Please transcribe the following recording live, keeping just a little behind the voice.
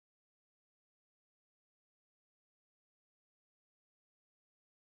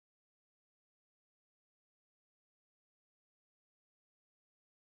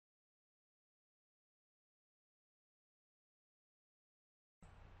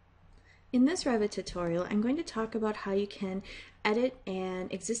In this Revit tutorial, I'm going to talk about how you can edit an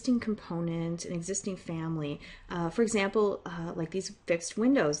existing component, an existing family. For example, like these fixed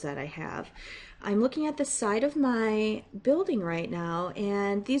windows that I have. I'm looking at the side of my building right now,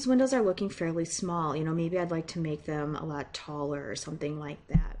 and these windows are looking fairly small. You know, maybe I'd like to make them a lot taller or something like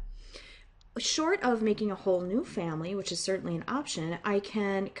that. Short of making a whole new family, which is certainly an option, I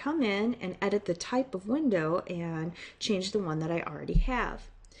can come in and edit the type of window and change the one that I already have.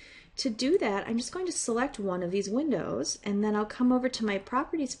 To do that, I'm just going to select one of these windows, and then I'll come over to my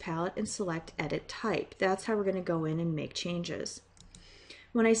Properties palette and select Edit Type. That's how we're going to go in and make changes.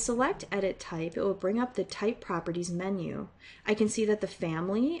 When I select Edit Type, it will bring up the Type Properties menu. I can see that the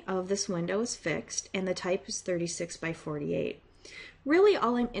family of this window is fixed, and the type is 36 by 48. Really,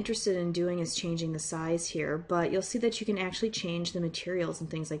 all I'm interested in doing is changing the size here, but you'll see that you can actually change the materials and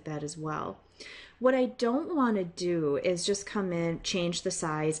things like that as well. What I don't want to do is just come in, change the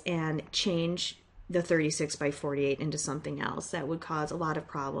size, and change the 36 by 48 into something else. That would cause a lot of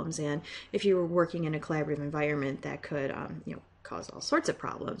problems, and if you were working in a collaborative environment, that could cause all sorts of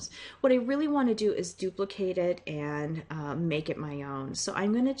problems. What I really want to do is duplicate it and make it my own. So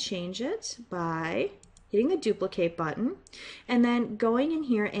I'm going to change it by hitting the duplicate button and then going in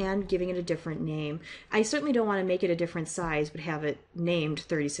here and giving it a different name. I certainly don't want to make it a different size but have it named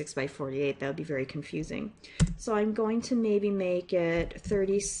 36 by 48. That would be very confusing. So I'm going to maybe make it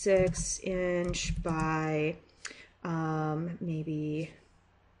 36 inch by maybe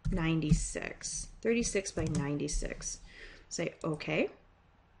 96. 36 by 96. Say OK.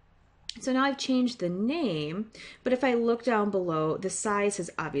 So now I've changed the name, but if I look down below, the size has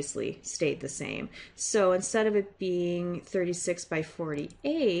obviously stayed the same. So instead of it being 36 by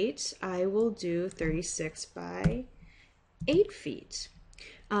 48, I will do 36 by 8 feet.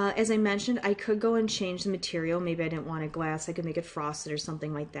 As I mentioned, I could go and change the material. Maybe I didn't want it glass. I could make it frosted or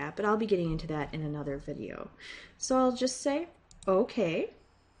something like that, but I'll be getting into that in another video. So I'll just say, OK.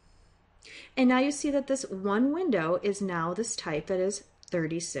 And now you see that this one window is now this type that is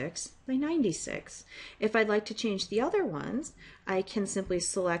 36 by 96. If I'd like to change the other ones, I can simply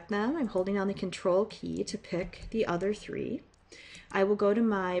select them. I'm holding down the Control key to pick the other three. I will go to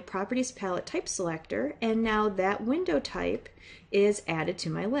my Properties palette type selector, and now that window type is added to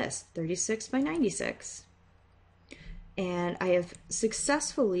my list, 36 by 96. And I have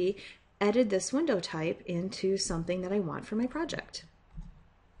successfully edited this window type into something that I want for my project.